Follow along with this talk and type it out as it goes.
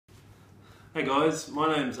Hey guys,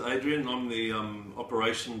 my name's Adrian. I'm the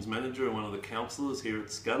operations manager and one of the counsellors here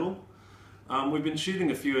at Scuttle. We've been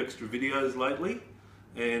shooting a few extra videos lately,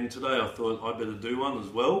 and today I thought I'd better do one as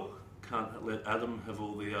well. Can't let Adam have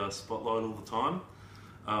all the spotlight all the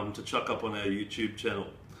time, to chuck up on our YouTube channel.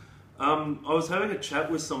 I was having a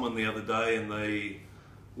chat with someone the other day, and we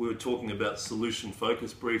were talking about solution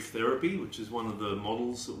focused brief therapy, which is one of the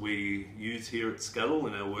models that we use here at Scuttle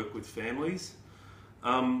in our work with families.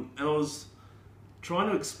 And I was trying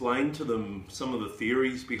to explain to them some of the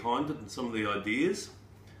theories behind it and some of the ideas,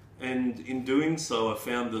 and in doing so I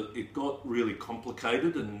found that it got really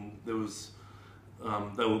complicated, and they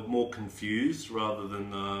were more confused rather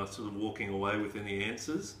than sort of walking away with any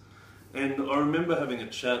answers. And I remember having a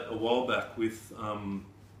chat a while back with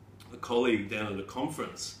a colleague down at a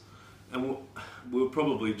conference, and we were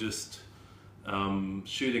probably just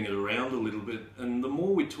shooting it around a little bit, and the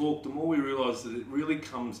more we talked, the more we realised that it really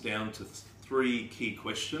comes down to three key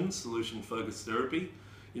questions: solution focused therapy.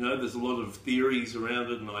 You know, there's a lot of theories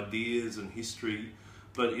around it and ideas and history,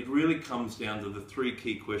 but it really comes down to the three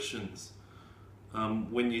key questions.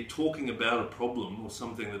 When you're talking about a problem or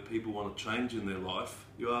something that people want to change in their life,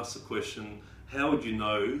 you ask the question, how would you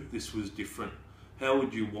know this was different? How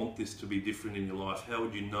would you want this to be different in your life? How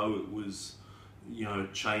would you know it was, you know,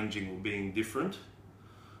 changing or being different?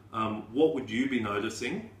 What would you be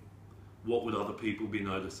noticing? What would other people be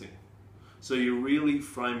noticing? So you're really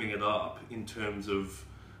framing it up in terms of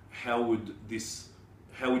how would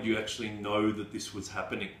you actually know that this was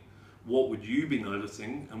happening? What would you be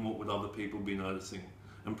noticing, and what would other people be noticing?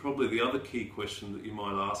 And probably the other key question that you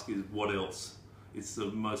might ask is, what else? It's the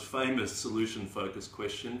most famous solution focused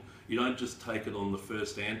question. You don't just take it on the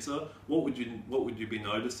first answer. What would you be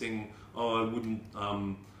noticing? Oh,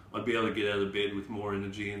 I'd be able to get out of bed with more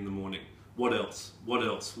energy in the morning. What else? What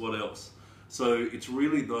else? What else? So it's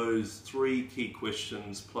really those three key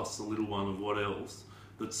questions plus the little one of what else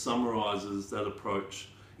that summarises that approach,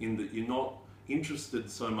 in that you're not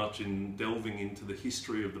interested so much in delving into the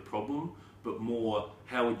history of the problem, but more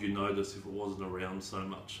how would you notice if it wasn't around so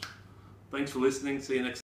much. Thanks for listening. See you next time.